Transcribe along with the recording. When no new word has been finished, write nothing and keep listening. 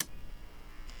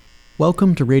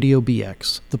Welcome to Radio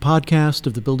BX, the podcast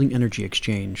of the Building Energy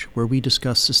Exchange, where we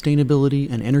discuss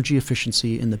sustainability and energy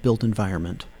efficiency in the built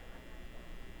environment.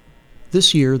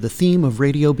 This year, the theme of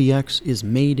Radio BX is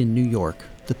Made in New York,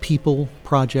 the people,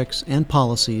 projects, and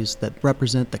policies that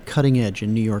represent the cutting edge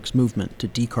in New York's movement to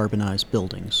decarbonize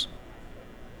buildings.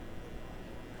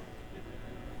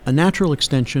 A natural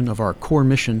extension of our core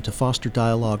mission to foster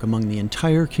dialogue among the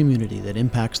entire community that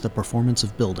impacts the performance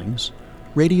of buildings,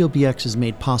 Radio BX is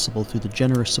made possible through the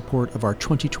generous support of our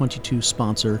 2022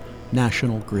 sponsor,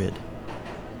 National Grid.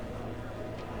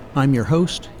 I'm your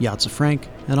host, Yatza Frank,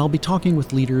 and I'll be talking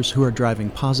with leaders who are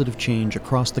driving positive change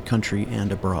across the country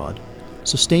and abroad.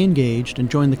 So stay engaged and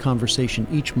join the conversation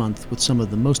each month with some of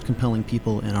the most compelling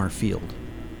people in our field.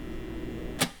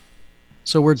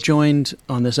 So we're joined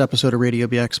on this episode of Radio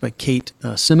BX by Kate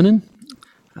Simonen.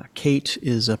 Kate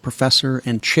is a professor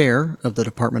and chair of the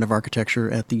Department of Architecture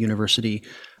at the University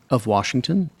of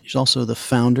Washington. She's also the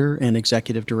founder and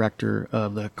executive director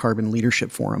of the Carbon Leadership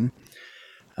Forum.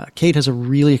 Kate has a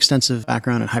really extensive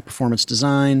background in high-performance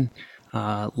design,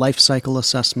 life cycle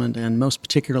assessment, and most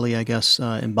particularly,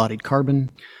 embodied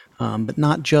carbon, but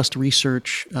not just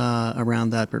research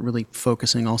around that, but really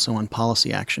focusing also on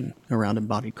policy action around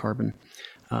embodied carbon,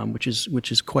 which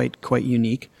is quite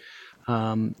unique.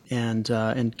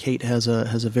 And Kate has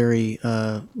a very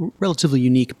relatively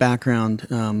unique background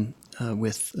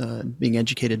with being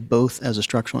educated both as a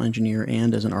structural engineer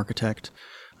and as an architect.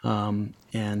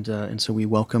 And so we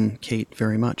welcome Kate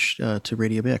very much to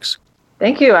Radio BX.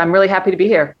 Thank you. I'm really happy to be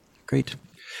here. Great.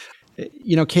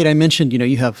 You know, Kate, I mentioned,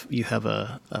 you have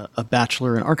a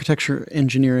bachelor in architecture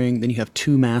engineering, then you have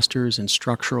 2 masters in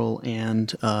structural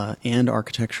and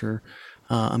architecture.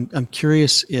 I'm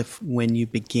curious if when you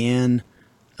began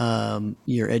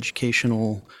your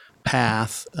educational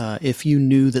path, if you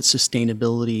knew that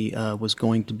sustainability was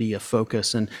going to be a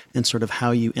focus, and sort of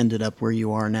how you ended up where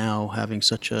you are now, having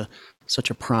such a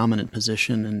prominent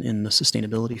position in the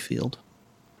sustainability field.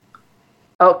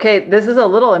 Okay, this is a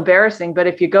little embarrassing, but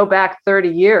if you go back 30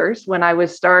 years when I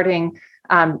was starting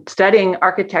studying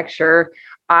architecture,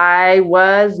 I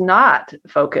was not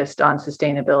focused on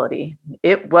sustainability.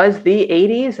 It was the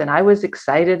 80s, and I was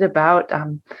excited about,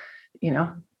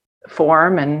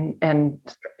 form and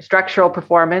structural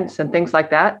performance and things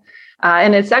like that.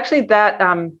 And it's actually that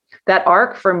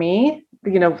arc for me,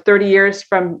 30 years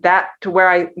from that to where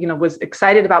I, was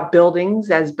excited about buildings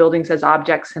as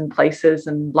objects and places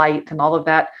and light and all of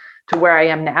that, to where I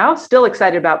am now, still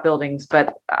excited about buildings,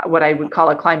 but what I would call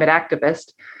a climate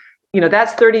activist.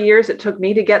 That's 30 years it took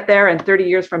me to get there, and 30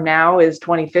 years from now is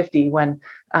 2050, when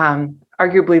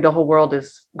arguably the whole world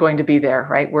is going to be there,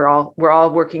 right? We're all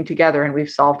working together, and we've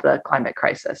solved the climate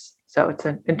crisis. So it's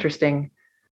an interesting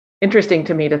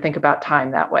to me to think about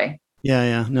time that way.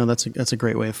 Yeah. No, that's a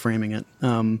great way of framing it.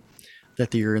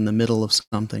 That you're in the middle of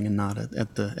something and not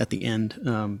at the end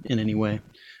in any way.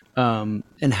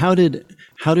 And how did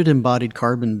embodied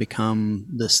carbon become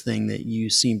this thing that you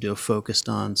seem to have focused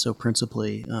on so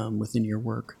principally within your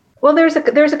work? Well, there's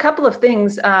a couple of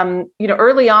things.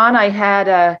 Early on, I had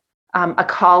a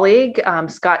colleague,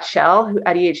 Scott Shell,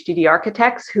 at EHDD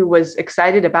Architects, who was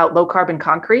excited about low carbon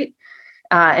concrete,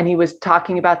 and he was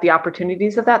talking about the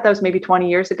opportunities of that. That was maybe 20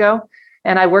 years ago,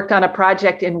 and I worked on a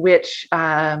project in which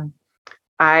I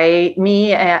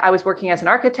was working as an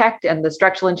architect, and the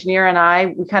structural engineer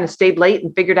and we kind of stayed late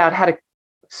and figured out how to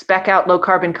spec out low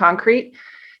carbon concrete.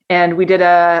 And we did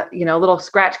a little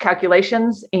scratch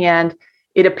calculations, and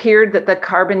it appeared that the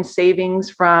carbon savings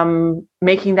from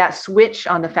making that switch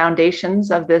on the foundations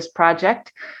of this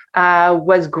project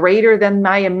was greater than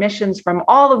my emissions from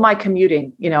all of my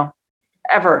commuting,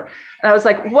 ever. And I was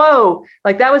like, whoa,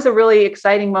 like that was a really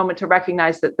exciting moment to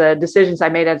recognize that the decisions I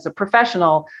made as a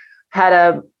professional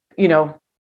had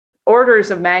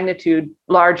orders of magnitude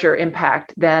larger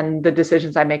impact than the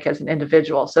decisions I make as an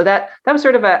individual. So that was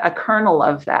sort of a kernel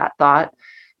of that thought.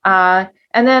 And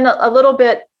then a little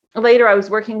bit later, I was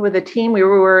working with a team. We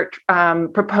were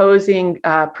proposing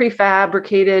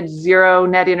prefabricated zero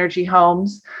net energy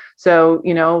homes. So,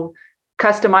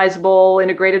 customizable,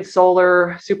 integrated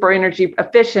solar, super energy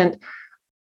efficient.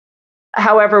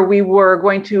 However, we were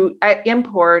going to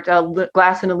import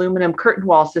glass and aluminum curtain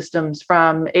wall systems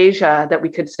from Asia that we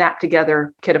could snap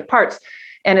together kit of parts.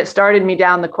 And it started me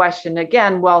down the question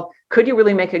again, well, could you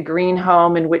really make a green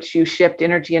home in which you shipped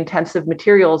energy intensive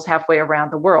materials halfway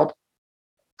around the world?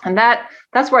 And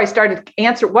that's where I started to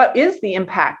answer, what is the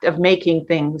impact of making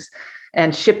things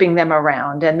and shipping them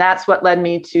around? And that's what led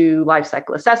me to life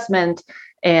cycle assessment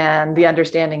and the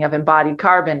understanding of embodied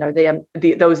carbon, or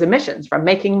those emissions from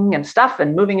making and stuff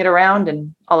and moving it around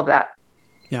and all of that.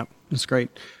 Yeah, that's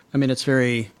great. I mean,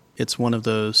 it's one of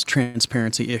those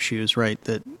transparency issues, right?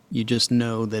 That you just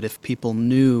know that if people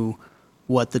knew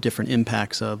what the different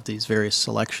impacts of these various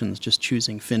selections, just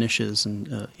choosing finishes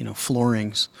and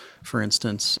floorings, for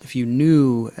instance, if you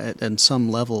knew at some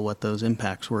level what those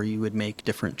impacts were, you would make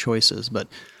different choices. But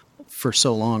for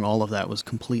so long, all of that was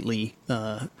completely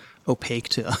opaque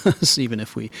to us. Even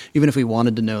if we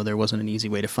wanted to know, there wasn't an easy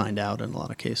way to find out in a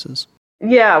lot of cases.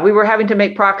 Yeah, we were having to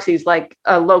make proxies like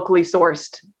locally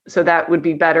sourced, so that would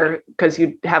be better because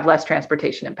you'd have less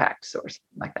transportation impact or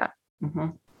something like that.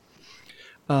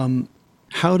 Mm-hmm.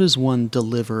 How does one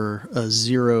deliver a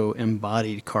zero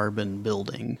embodied carbon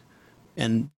building?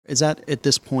 And is that at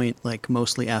this point like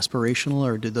mostly aspirational,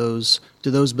 or do those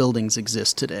buildings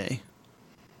exist today?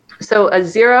 So a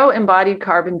zero embodied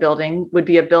carbon building would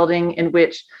be a building in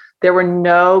which there were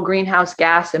no greenhouse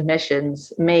gas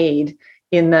emissions made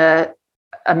in the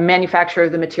manufacture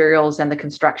of the materials and the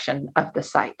construction of the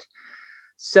site.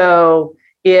 So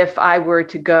if I were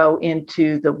to go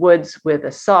into the woods with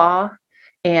a saw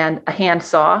and a hand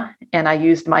saw, and I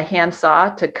used my hand saw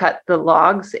to cut the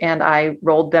logs, and I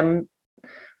rolled them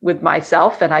with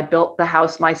myself, and I built the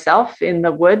house myself in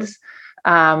the woods,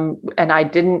 and I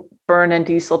didn't burn in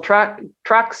diesel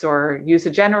trucks or use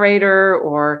a generator,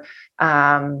 or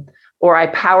I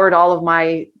powered all of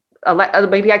my,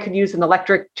 maybe I could use an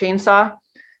electric chainsaw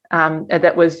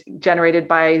that was generated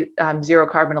by zero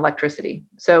carbon electricity.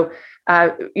 So,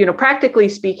 practically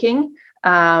speaking,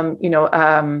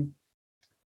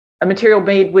 a material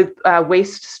made with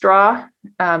waste straw.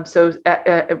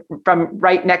 From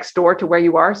right next door to where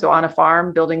you are, so on a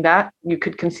farm building that, you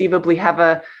could conceivably have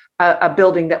a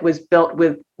building that was built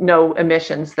with no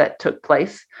emissions that took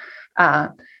place.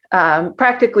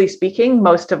 Practically speaking,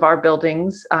 most of our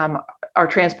buildings are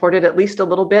transported at least a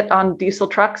little bit on diesel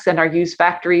trucks and are used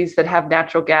factories that have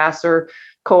natural gas or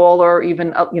coal or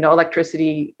even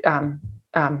electricity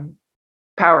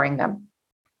powering them.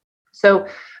 So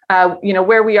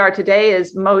where we are today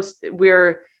is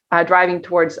we're driving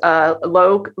towards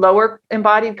lower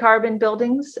embodied carbon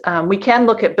buildings. We can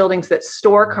look at buildings that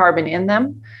store carbon in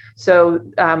them. So,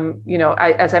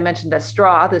 as I mentioned, the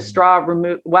straw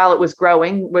removed while it was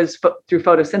growing was through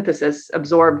photosynthesis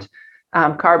absorbed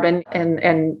carbon,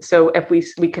 and so if we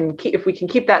can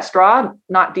keep that straw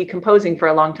not decomposing for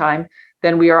a long time,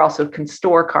 then we can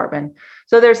store carbon.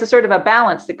 So there's a sort of a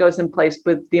balance that goes in place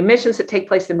with the emissions that take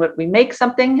place in what we make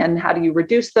something, and how do you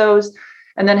reduce those,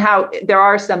 and then how there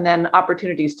are some then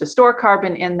opportunities to store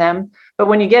carbon in them. But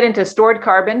when you get into stored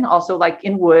carbon, also like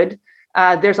in wood,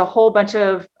 there's a whole bunch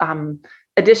of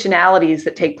additionalities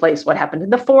that take place. What happened in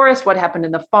the forest? What happened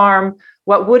in the farm?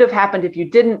 What would have happened if you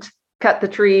didn't cut the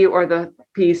tree or the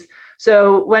piece?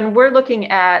 So when we're looking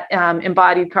at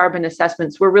embodied carbon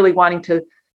assessments, we're really wanting to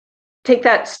take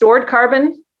that stored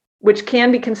carbon, which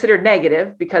can be considered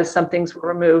negative because some things were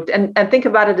removed, and think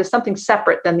about it as something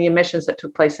separate than the emissions that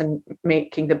took place in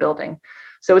making the building.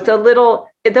 So it's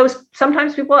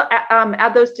sometimes people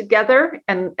add those together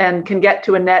and can get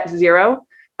to a net zero,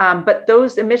 but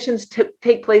those emissions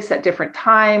take place at different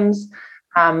times,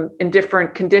 in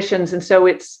different conditions, and so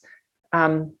it's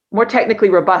more technically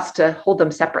robust to hold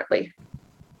them separately.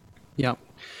 Yeah.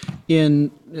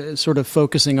 In sort of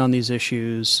focusing on these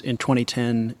issues, in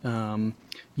 2010,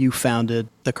 you founded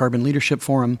the Carbon Leadership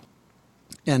Forum,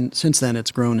 and since then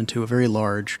it's grown into a very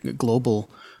large global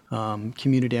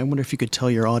community. I wonder if you could tell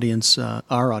our audience, a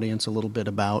little bit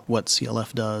about what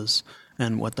CLF does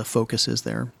and what the focus is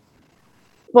there.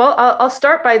 Well, I'll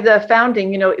start by the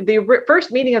founding. The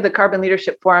first meeting of the Carbon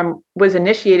Leadership Forum was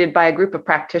initiated by a group of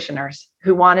practitioners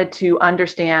who wanted to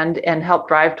understand and help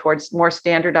drive towards more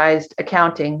standardized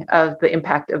accounting of the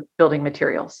impact of building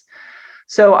materials.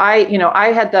 So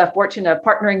I had the fortune of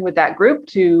partnering with that group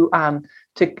to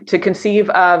conceive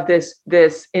of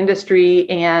this industry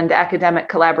and academic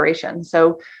collaboration.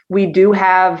 So we do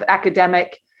have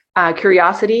academic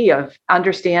curiosity of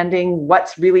understanding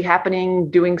what's really happening,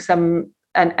 doing some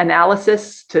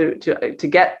analysis to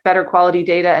get better quality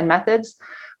data and methods,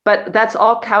 but that's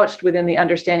all couched within the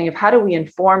understanding of how do we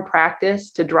inform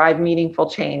practice to drive meaningful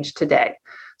change today.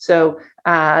 So,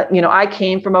 I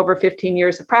came from over 15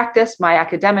 years of practice. My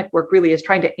academic work really is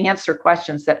trying to answer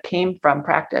questions that came from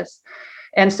practice.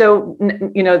 And so,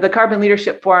 the Carbon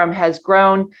Leadership Forum has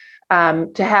grown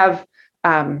to have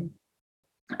the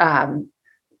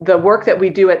work that we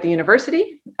do at the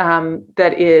university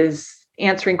that is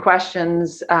answering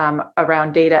questions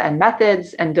around data and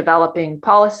methods and developing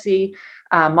policy,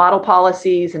 model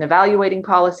policies and evaluating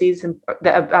policies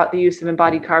about the use of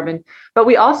embodied carbon. But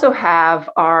we also have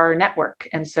our network.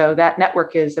 And so that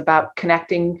network is about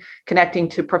connecting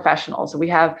to professionals. We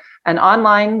have an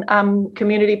online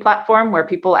community platform where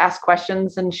people ask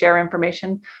questions and share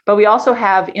information. But we also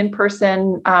have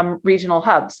in-person regional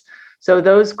hubs. So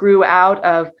those grew out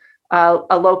of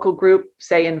a local group,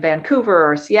 say in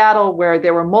Vancouver or Seattle, where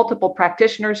there were multiple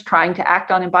practitioners trying to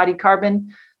act on embodied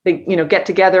carbon. They, get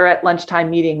together at lunchtime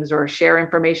meetings or share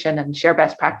information and share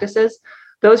best practices.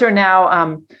 Those are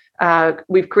now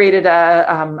we've created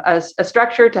a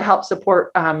structure to help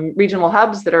support regional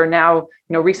hubs that are now,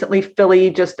 recently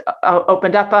Philly just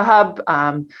opened up a hub,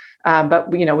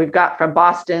 but we've got from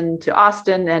Boston to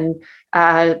Austin,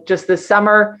 and just this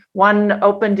summer one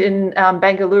opened in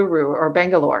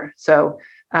Bangalore. So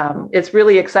it's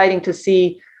really exciting to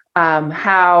see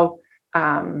how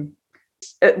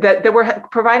that we're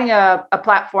providing a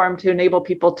platform to enable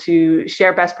people to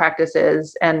share best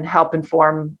practices and help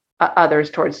inform others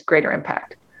towards greater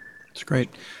impact. That's great.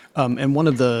 And one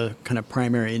of the kind of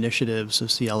primary initiatives of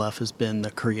CLF has been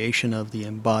the creation of the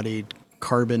embodied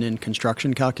carbon in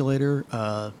construction calculator,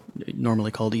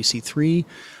 normally called EC3.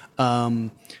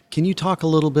 Can you talk a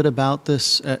little bit about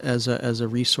this as a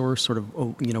resource, sort of,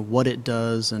 what it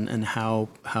does and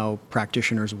how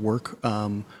practitioners work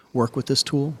with this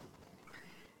tool?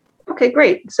 Okay,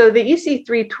 great. So the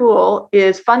EC3 tool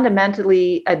is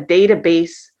fundamentally a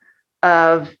database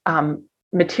of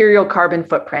material carbon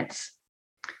footprints.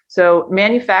 So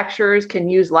manufacturers can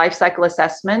use life cycle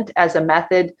assessment as a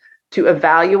method to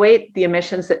evaluate the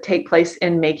emissions that take place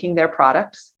in making their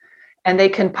products. And they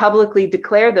can publicly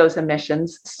declare those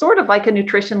emissions, sort of like a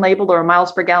nutrition label or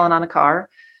miles per gallon on a car,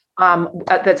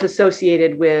 that's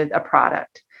associated with a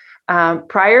product.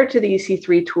 Prior to the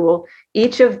EC3 tool,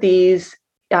 each of these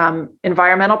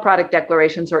environmental product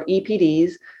declarations, or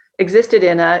EPDs, existed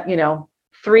in a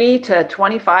 3 to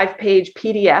 25 page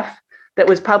PDF that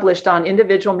was published on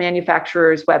individual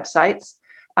manufacturers' websites,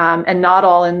 and not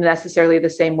all in necessarily the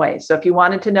same way. So if you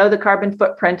wanted to know the carbon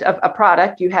footprint of a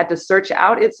product, you had to search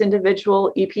out its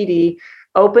individual EPD,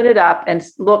 open it up, and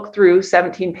look through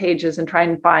 17 pages and try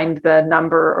and find the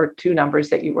number or two numbers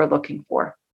that you were looking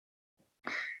for.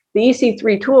 The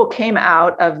EC3 tool came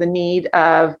out of the need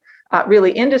of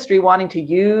really industry wanting to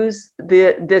use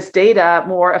this data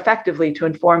more effectively to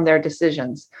inform their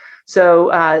decisions.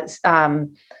 So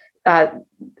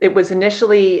it was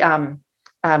initially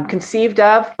conceived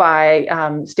of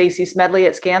by Stacy Smedley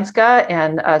at Skanska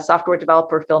and software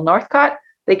developer Phil Northcott.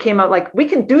 They came out like, we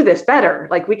can do this better.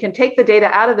 Like, we can take the data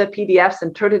out of the PDFs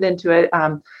and turn it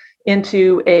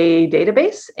into a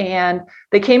database. And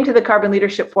they came to the Carbon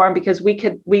Leadership Forum because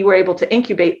we were able to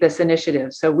incubate this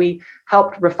initiative. So we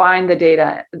helped refine the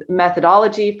data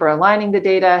methodology for aligning the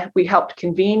data. We helped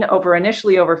convene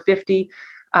initially over 50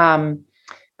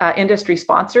 industry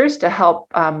sponsors to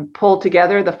help pull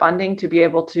together the funding to be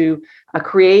able to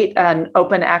create an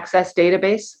open access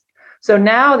database. So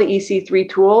now the EC3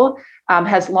 tool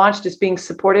has launched as being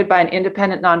supported by an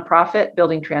independent nonprofit,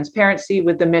 Building Transparency,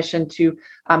 with the mission to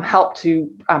help to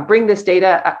bring this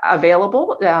data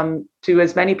available to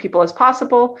as many people as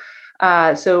possible,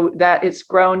 so that it's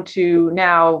grown to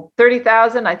now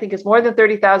 30,000. I think it's more than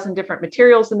 30,000 different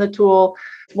materials in the tool,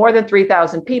 more than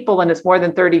 3,000 people, and it's more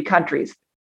than 30 countries.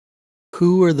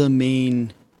 Who are the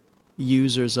main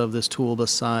users of this tool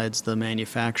besides the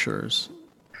manufacturers?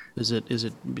 Is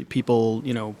it people,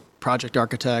 project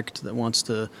architect that wants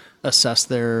to assess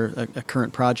a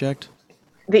current project?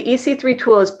 The EC3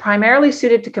 tool is primarily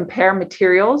suited to compare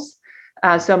materials.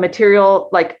 So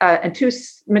material and two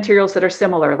materials that are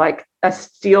similar, like a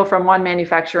steel from one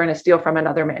manufacturer and a steel from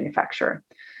another manufacturer.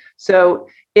 So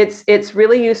it's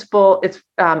really useful. It's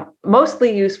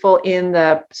mostly useful in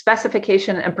the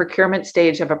specification and procurement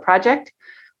stage of a project,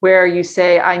 where you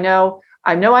say, I know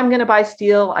I'm going to buy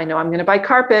steel. I know I'm going to buy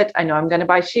carpet. I know I'm going to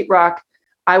buy sheetrock.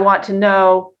 I want to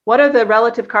know, what are the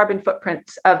relative carbon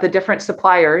footprints of the different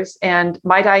suppliers, and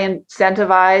might I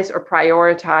incentivize or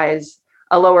prioritize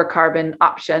a lower carbon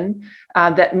option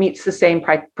that meets the same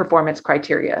performance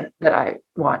criteria that I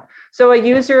want? So a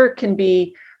user can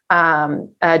be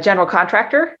a general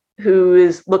contractor who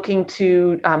is looking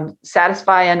to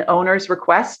satisfy an owner's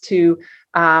request to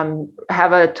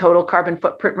have a total carbon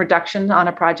footprint reduction on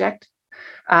a project.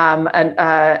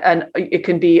 And it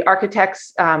can be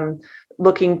architects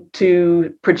looking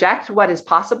to project what is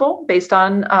possible based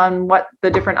on what the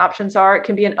different options are. It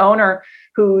can be an owner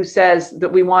who says that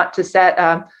we want to set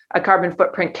a carbon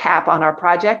footprint cap on our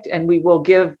project, and we will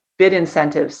give bid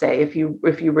incentives, say, if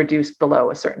you reduce below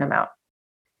a certain amount.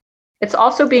 It's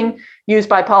also being used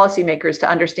by policymakers to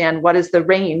understand what is the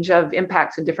range of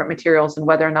impacts in different materials and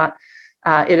whether or not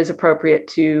it is appropriate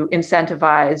to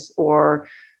incentivize or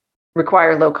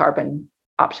require low carbon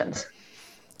options.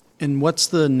 And what's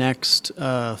the next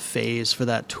phase for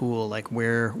that tool? Like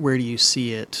where do you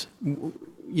see it?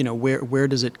 Where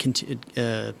does it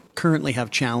currently have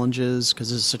challenges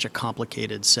because this is such a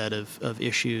complicated set of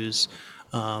issues,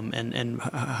 and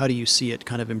how do you see it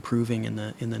kind of improving in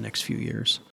the next few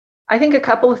years? I think a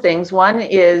couple of things. One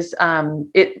is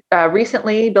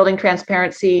recently Building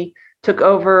Transparency took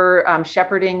over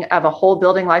shepherding of a whole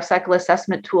building lifecycle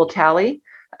assessment tool, Tally,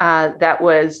 that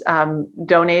was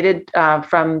donated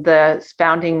from the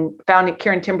founding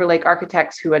Kieran Timberlake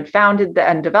architects who had founded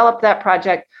and developed that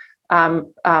project,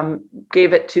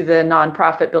 gave it to the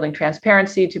nonprofit Building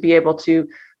Transparency to be able to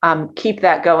keep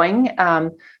that going.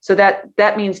 So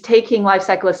that means taking life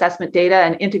cycle assessment data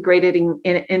and integrating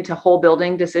into whole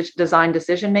building design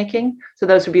decision making. So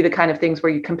those would be the kind of things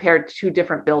where you compare two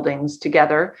different buildings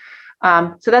together.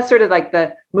 So that's sort of like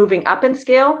the moving up in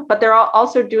scale, but they're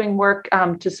also doing work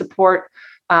to support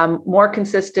more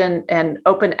consistent and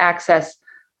open access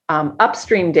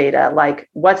upstream data, like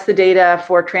what's the data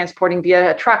for transporting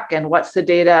via a truck and what's the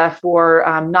data for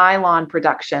nylon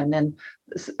production and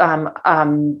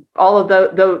all of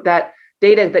that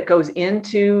data that goes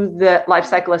into the life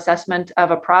cycle assessment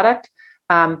of a product.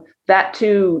 That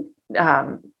too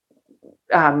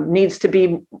needs to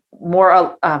be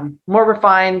more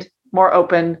refined, more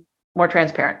open, more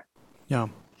transparent. Yeah.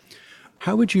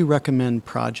 How would you recommend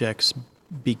projects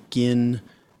begin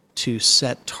to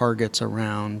set targets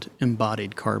around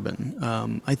embodied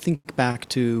carbon? I think back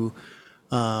to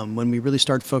when we really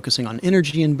started focusing on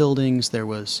energy in buildings, there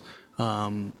was,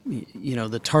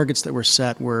 the targets that were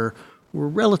set were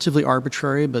relatively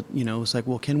arbitrary, but, it was like,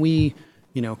 well, can we,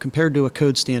 compared to a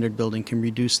code standard building, can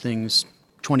reduce things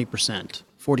 20%,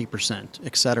 40%,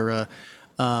 et cetera.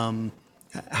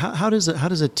 How does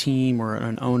a team or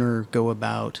an owner go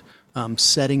about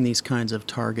setting these kinds of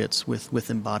targets with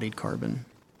embodied carbon?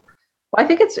 Well, I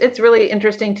think it's really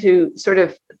interesting to sort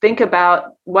of think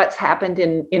about what's happened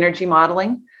in energy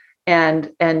modeling,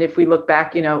 and if we look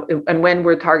back, and when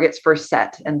were targets first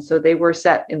set, and so they were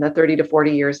set in the 30 to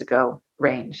 40 years ago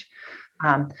range,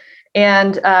 at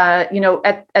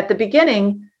the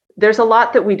beginning, there's a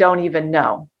lot that we don't even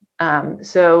know.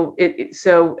 As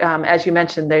you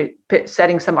mentioned,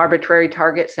 setting some arbitrary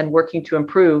targets and working to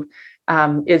improve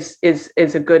is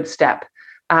a good step.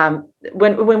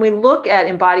 When we look at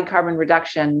embodied carbon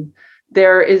reduction,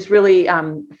 there is really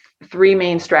three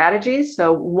main strategies.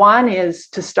 So one is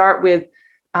to start with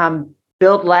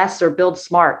build less or build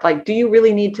smart. Like, do you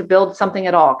really need to build something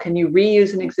at all? Can you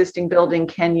reuse an existing building?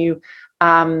 Can you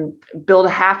build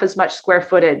half as much square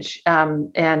footage,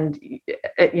 and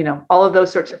all of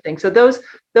those sorts of things. So those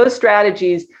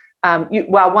strategies,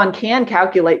 while one can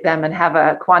calculate them and have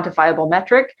a quantifiable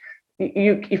metric,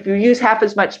 if you use half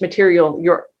as much material,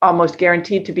 you're almost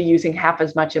guaranteed to be using half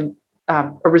as much, or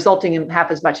resulting in half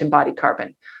as much embodied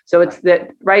carbon. So it's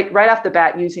that right off the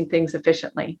bat, using things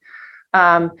efficiently.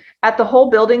 At the whole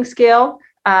building scale,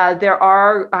 there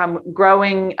are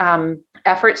growing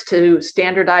efforts to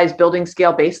standardize building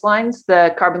scale baselines.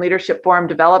 The Carbon Leadership Forum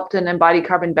developed an embodied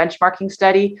carbon benchmarking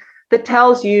study that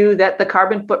tells you that the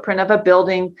carbon footprint of a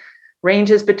building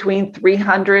ranges between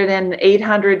 300 and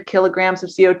 800 kilograms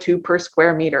of CO2 per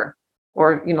square meter,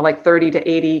 or like 30 to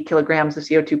 80 kilograms of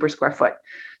CO2 per square foot.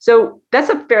 So that's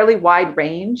a fairly wide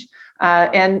range.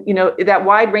 And that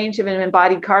wide range of an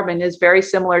embodied carbon is very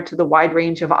similar to the wide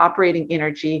range of operating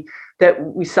energy that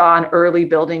we saw in early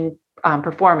building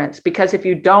performance. Because if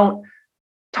you don't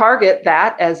target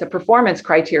that as a performance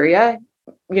criteria,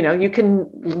 you can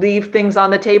leave things on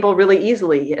the table really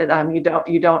easily.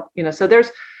 So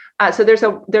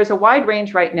there's a wide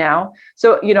range right now.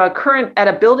 So at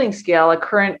a building scale, a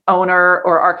current owner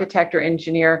or architect or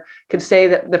engineer could say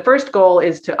that the first goal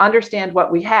is to understand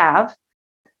what we have.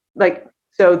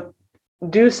 So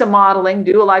do some modeling,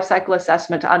 do a life cycle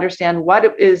assessment to understand what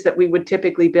it is that we would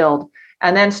typically build,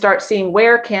 and then start seeing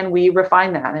where can we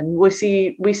refine that. And we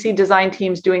see design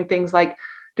teams doing things like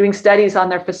doing studies on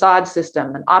their facade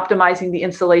system and optimizing the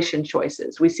insulation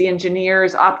choices. We see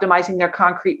engineers optimizing their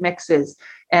concrete mixes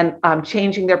and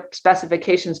changing their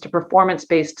specifications to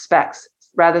performance-based specs.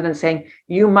 Rather than saying,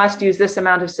 you must use this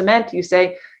amount of cement, you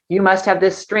say, you must have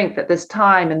this strength at this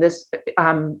time and this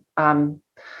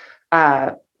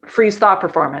freeze-thaw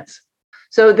performance.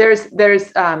 So there's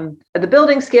the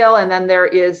building scale, and then there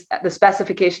is the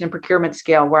specification and procurement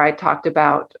scale, where I talked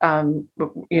about,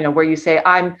 where you say,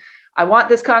 I want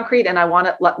this concrete and I want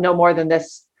it no more than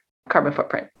this carbon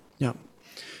footprint. Yeah.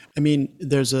 I mean,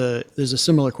 there's a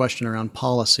similar question around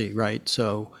policy, right?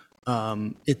 So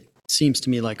it seems to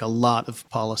me like a lot of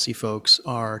policy folks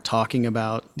are talking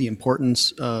about the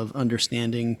importance of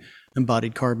understanding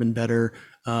embodied carbon better,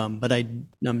 but I'm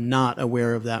not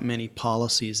aware of that many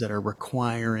policies that are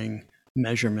requiring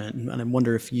measurement. And I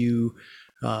wonder if you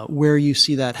where you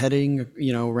see that heading,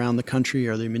 around the country.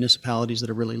 Are there municipalities that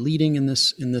are really leading in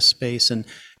this space, and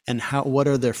what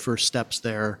are their first steps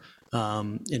there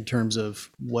in terms of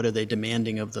what are they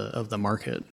demanding of the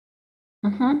market?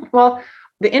 Mm-hmm. Well,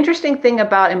 the interesting thing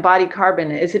about embodied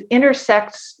carbon is it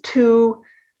intersects two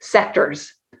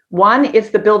sectors. One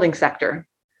is the building sector,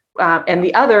 and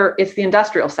the other is the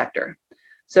industrial sector.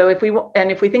 So if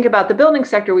we think about the building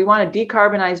sector, we want to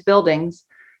decarbonize buildings,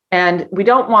 and we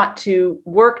don't want to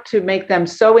work to make them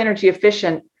so energy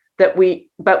efficient that we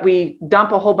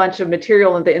dump a whole bunch of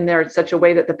material in there in such a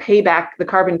way that the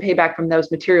carbon payback from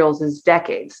those materials is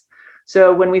decades.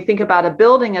 So when we think about a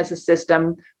building as a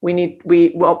system, we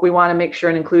want to make sure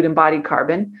and include embodied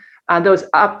carbon. Those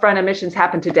upfront emissions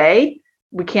happen today.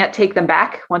 We can't take them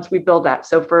back once we build that.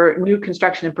 So for new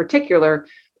construction in particular,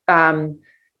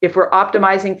 if we're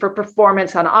optimizing for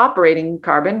performance on operating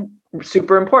carbon,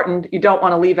 super important, you don't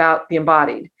want to leave out the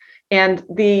embodied. And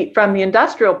from the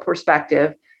industrial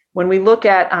perspective, when we look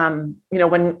at,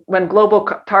 when global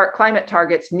climate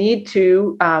targets need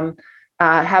to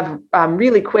have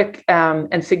really quick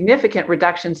and significant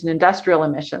reductions in industrial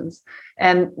emissions,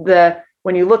 and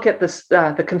when you look at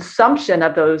the consumption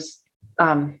of those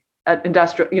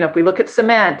industrial, if we look at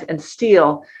cement and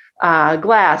steel,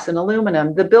 glass and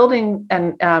aluminum, the buildings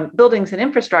and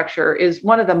infrastructure is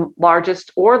one of the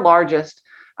largest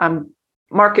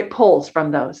market pulls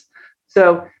from those.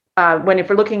 So if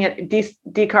we're looking at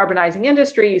decarbonizing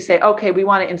industry, you say, okay, we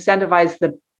want to incentivize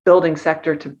the building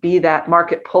sector to be that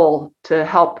market pull to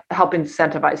help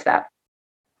incentivize that.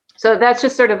 So that's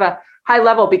just sort of a high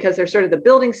level, because there's sort of the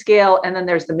building scale, and then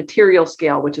there's the material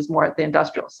scale, which is more at the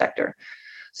industrial sector.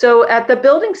 So at the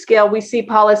building scale, we see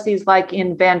policies like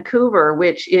in Vancouver,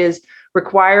 which is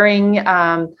requiring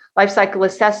life cycle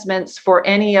assessments for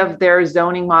any of their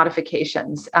zoning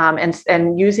modifications,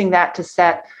 and using that to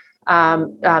set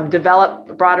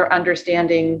develop broader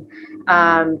understanding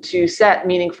to set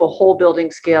meaningful whole building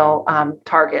scale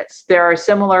targets. There are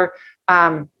similar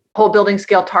whole building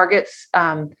scale targets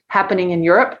happening in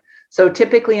Europe. So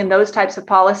typically in those types of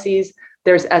policies,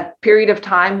 there's a period of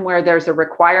time where there's a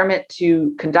requirement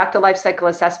to conduct a life cycle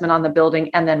assessment on the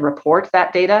building and then report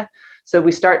that data. So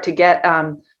we start to get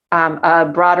a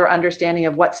broader understanding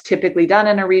of what's typically done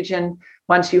in a region.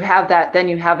 Once you have that, then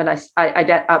you have an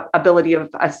ability of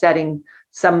setting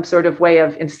some sort of way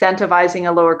of incentivizing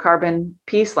a lower carbon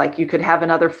piece. Like you could have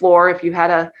another floor if you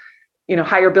had a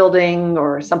higher building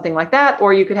or something like that,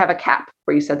 or you could have a cap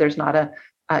where you said there's not a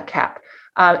cap.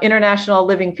 International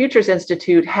Living Futures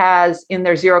Institute has in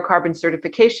their zero carbon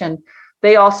certification,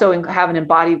 they also have an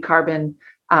embodied carbon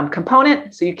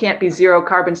component. So you can't be zero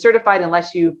carbon certified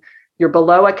unless you're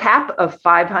below a cap of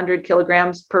 500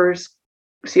 kilograms per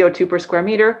CO2 per square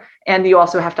meter, and you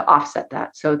also have to offset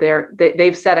that. So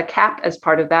they've set a cap as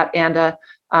part of that, and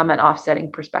an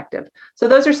offsetting perspective. So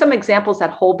those are some examples at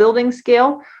whole building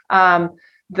scale. At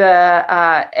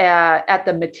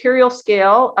the material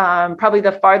scale, probably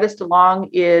the farthest along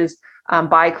is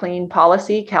Buy Clean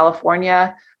policy.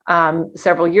 California,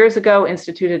 several years ago,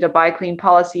 instituted a Buy Clean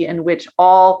policy in which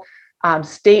all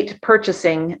state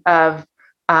purchasing of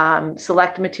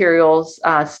select materials,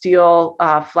 steel,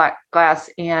 flat glass,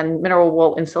 and mineral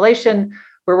wool insulation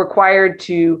were required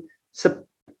to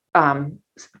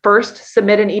first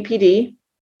submit an EPD.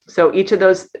 So each of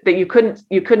those that you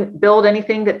couldn't build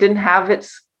anything that didn't have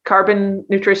its carbon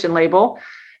nutrition label,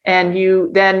 and you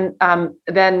then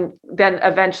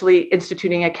eventually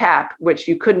instituting a cap, which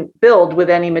you couldn't build with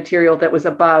any material that was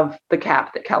above the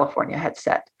cap that California had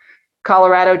set.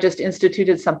 Colorado just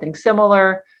instituted something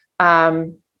similar.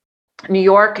 New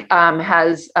York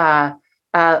has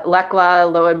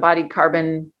LECLA, Low Embodied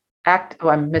Carbon Act. Oh,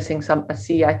 I'm missing a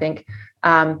C, I think.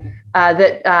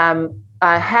 That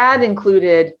had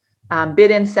included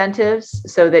bid incentives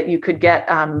so that you could get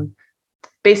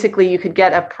basically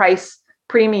a price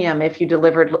premium if you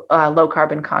delivered low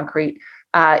carbon concrete.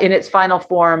 In its final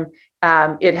form,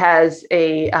 it has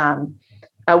a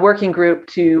working group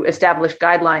to establish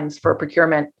guidelines for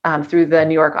procurement through the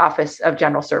New York Office of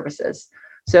General Services.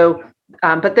 So,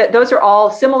 but those are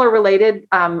all similar related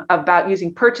about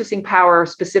using purchasing power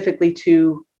specifically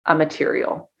to a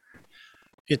material.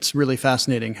 it's really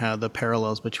fascinating how the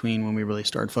parallels between when we really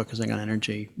started focusing on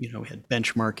energy, we had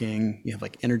benchmarking, you have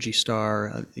like Energy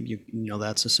Star,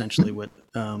 that's essentially what,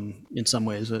 in some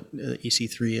ways, what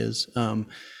EC3 is.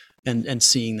 And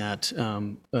seeing that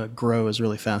grow is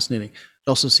really fascinating. It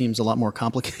also seems a lot more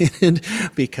complicated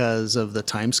because of the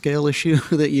timescale issue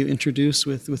that you introduce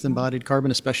with embodied carbon,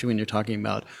 especially when you're talking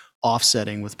about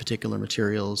offsetting with particular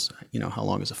materials. How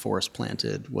long is a forest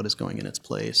planted? What is going in its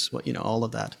place? What all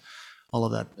of that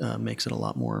makes it a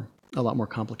lot more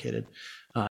complicated.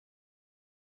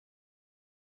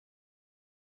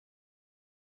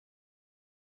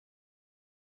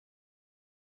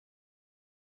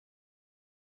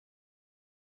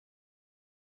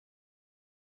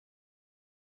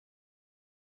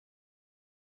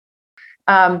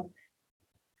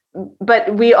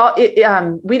 But we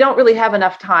don't really have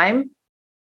enough time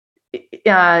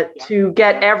to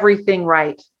get everything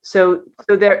right. So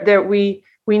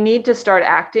we need to start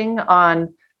acting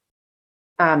on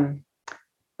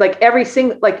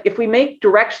if we make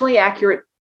directionally accurate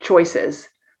choices,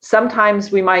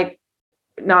 sometimes we might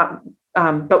not,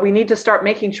 but we need to start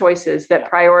making choices that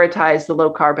prioritize the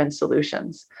low carbon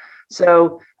solutions.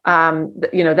 So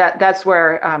that's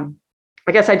where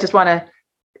I guess I just want to.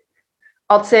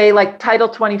 I'll say like Title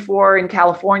 24 in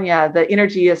California, the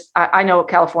energy is, I know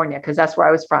California because that's where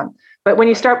I was from. But when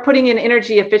you start putting in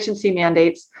energy efficiency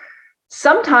mandates,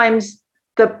 sometimes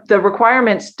the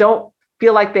requirements don't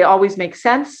feel like they always make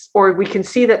sense, or we can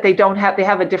see that they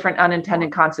have a different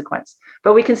unintended consequence.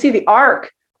 But we can see the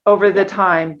arc over the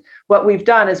time. What we've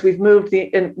done is we moved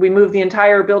the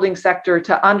entire building sector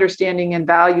to understanding and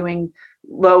valuing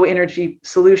low energy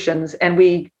solutions, and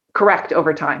we correct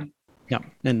over time. Yeah,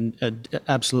 and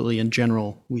absolutely, in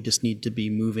general, we just need to be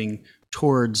moving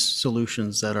towards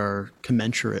solutions that are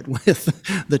commensurate with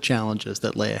the challenges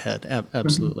that lay ahead.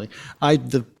 Absolutely.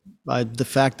 Mm-hmm. The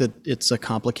fact that it's a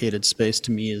complicated space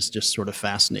to me is just sort of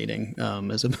fascinating,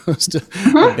 as opposed to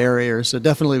a barrier. So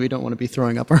definitely, we don't want to be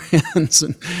throwing up our hands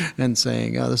and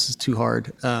saying, "Oh, this is too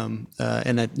hard." And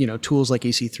that tools like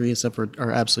EC3 and stuff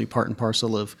are absolutely part and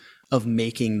parcel of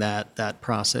making that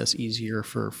process easier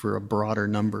for a broader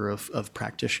number of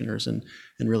practitioners and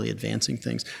really advancing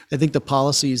things. I think the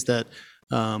policies that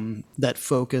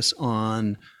focus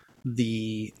on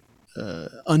the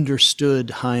understood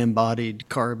high embodied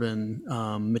carbon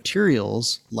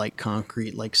materials like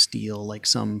concrete, like steel, like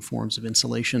some forms of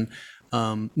insulation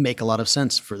make a lot of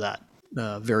sense for that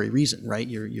very reason, right?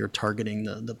 You're targeting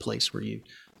the place where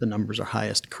the numbers are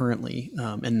highest currently,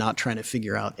 and not trying to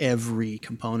figure out every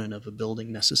component of a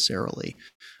building necessarily.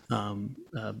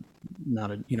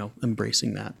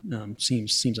 Embracing that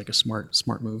seems like a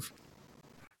smart move.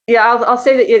 Yeah, I'll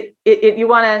say that you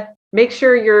want to make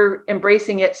sure you're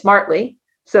embracing it smartly.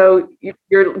 So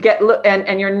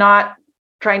you're not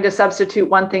trying to substitute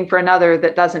one thing for another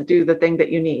that doesn't do the thing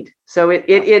that you need. So I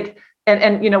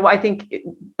think,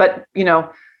 but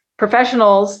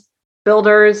professionals,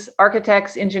 builders,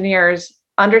 architects, engineers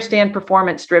understand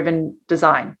performance-driven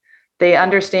design. They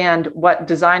understand what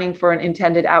designing for an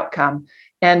intended outcome,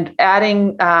 and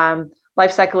adding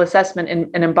life cycle assessment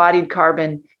and embodied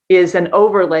carbon is an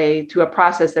overlay to a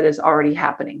process that is already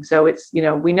happening. So it's,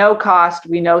 we know cost,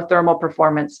 we know thermal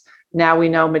performance, now we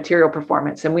know material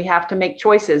performance, and we have to make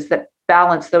choices that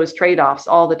balance those trade-offs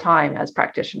all the time as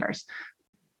practitioners.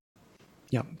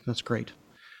 Yeah, that's great.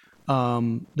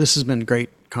 This has been great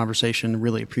conversation.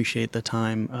 Really appreciate the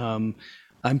time.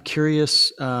 I'm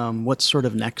curious, what's sort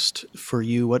of next for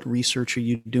you? What research are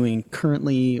you doing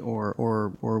currently,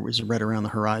 or is it right around the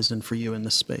horizon for you in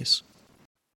this space?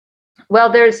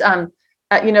 Well, there's,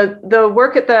 the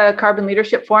work at the Carbon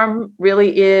Leadership Forum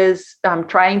really is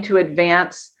trying to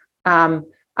advance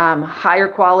higher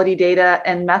quality data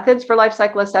and methods for life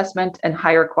cycle assessment and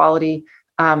higher quality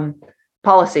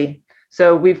policy.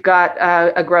 So we've got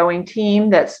a growing team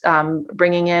that's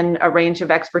bringing in a range of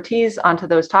expertise onto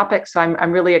those topics. So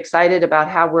I'm really excited about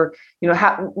how we're,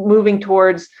 moving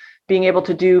towards being able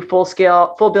to do full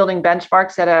building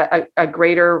benchmarks at a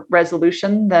greater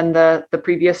resolution than the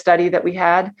previous study that we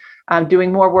had.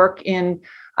 Doing more work in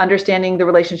understanding the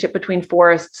relationship between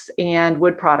forests and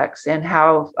wood products, and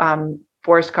how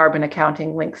forest carbon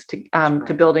accounting links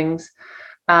to buildings,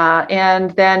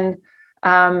 and then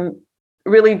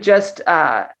really just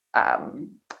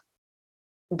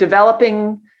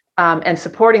developing and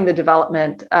supporting the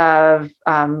development of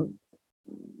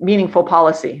meaningful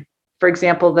policy. For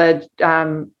example, the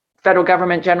federal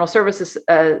government General Services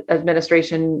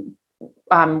Administration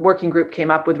working group came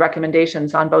up with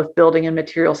recommendations on both building and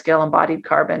material scale embodied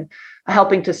carbon,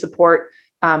 helping to support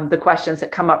the questions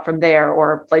that come up from there,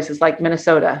 or places like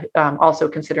Minnesota also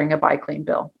considering a buy clean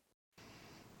bill.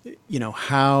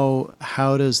 How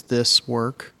does this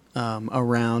work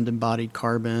around embodied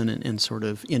carbon and sort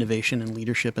of innovation and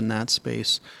leadership in that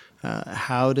space?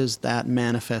 How does that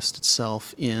manifest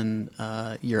itself in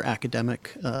your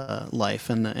academic life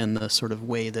and the sort of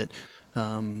way that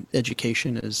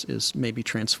education is maybe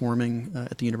transforming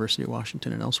at the University of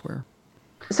Washington and elsewhere?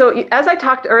 So as I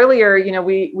talked earlier,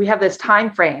 we have this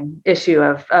time frame issue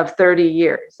of 30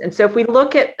 years. And so if we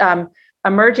look at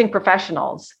emerging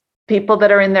professionals, people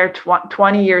that are in their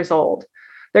 20 years old,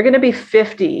 they're going to be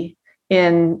 50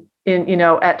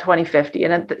 at 2050.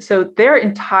 And so their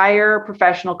entire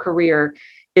professional career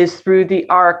is through the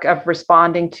arc of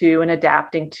responding to and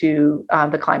adapting to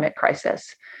the climate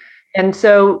crisis. And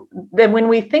so then when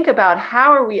we think about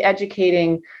how are we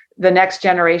educating the next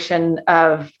generation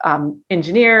of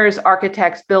engineers,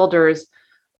 architects, builders,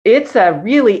 it's a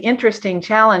really interesting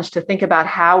challenge to think about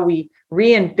how we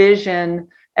re-envision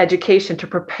education to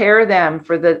prepare them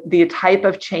for the type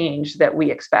of change that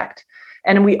we expect.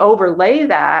 And we overlay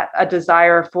that a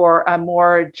desire for a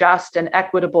more just and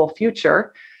equitable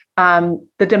future.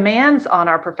 The demands on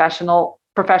our professions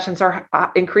are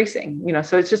increasing.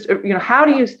 So it's just how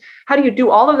do you do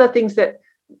all of the things that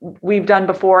we've done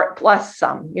before plus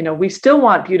some? We still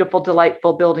want beautiful,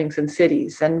 delightful buildings and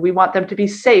cities, and we want them to be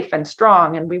safe and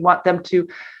strong, and we want them to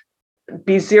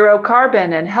be zero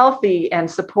carbon and healthy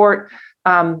and support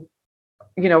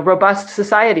robust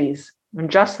societies and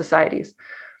just societies.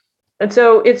 And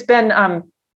so it's been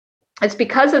it's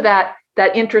because of that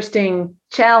interesting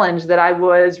challenge that I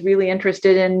was really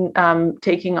interested in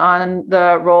taking on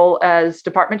the role as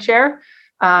department chair.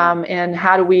 And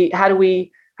how do we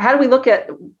look at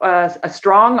a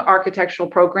strong architectural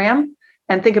program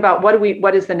and think about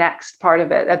what is the next part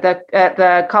of it? At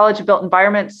the College of Built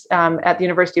Environments at the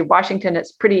University of Washington,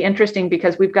 it's pretty interesting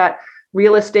because we've got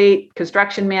real estate,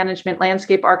 construction management,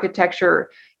 landscape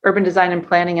architecture, urban design and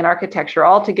planning, and architecture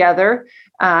all together.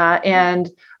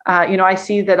 I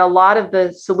see that a lot of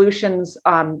the solutions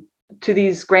to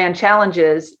these grand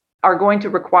challenges are going to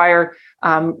require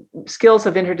skills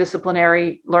of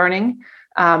interdisciplinary learning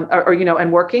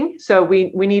and working. So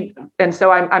we need, and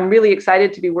so I'm really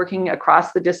excited to be working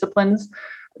across the disciplines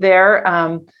there.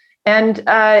 And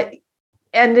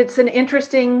it's an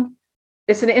interesting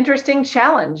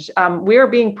challenge. We're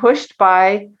being pushed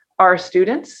by our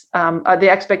students. The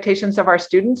expectations of our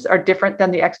students are different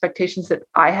than the expectations that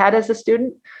I had as a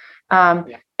student.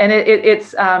 And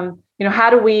it's how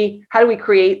do we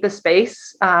create the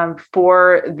space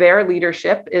for their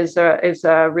leadership is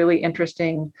a really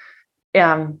interesting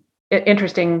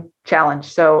challenge.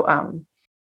 So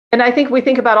and I think we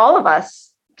think about all of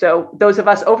us. So those of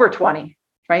us over 20,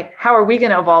 right? How are we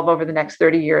going to evolve over the next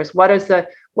 30 years? What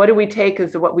do we take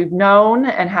as what we've known,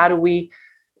 and how do we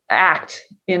act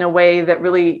in a way that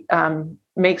really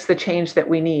makes the change that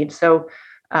we need? So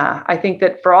I think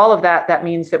that for all of that, that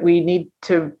means that we need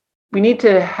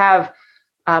to have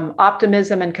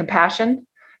optimism and compassion,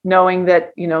 knowing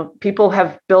that people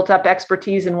have built up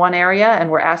expertise in one area and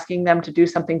we're asking them to do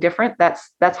something different.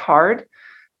 That's hard,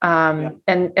 and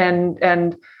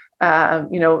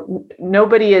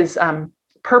nobody is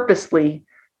purposely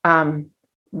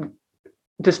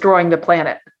destroying the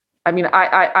planet. I mean,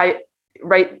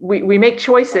 we make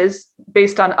choices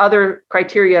based on other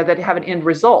criteria that have an end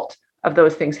result of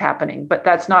those things happening, but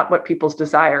that's not what people's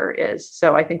desire is.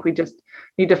 So I think we just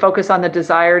need to focus on the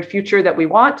desired future that we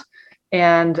want,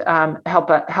 and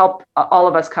help all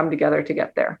of us come together to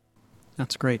get there.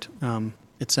 That's great.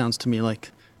 It sounds to me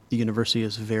like the university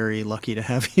is very lucky to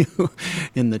have you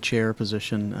in the chair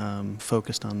position,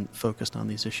 focused on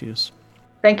these issues.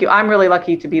 Thank you. I'm really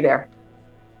lucky to be there.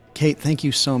 Kate, thank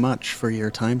you so much for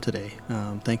your time today.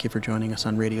 Thank you for joining us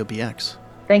on Radio BX.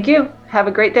 Thank you. Have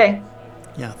a great day.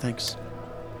 Yeah, thanks.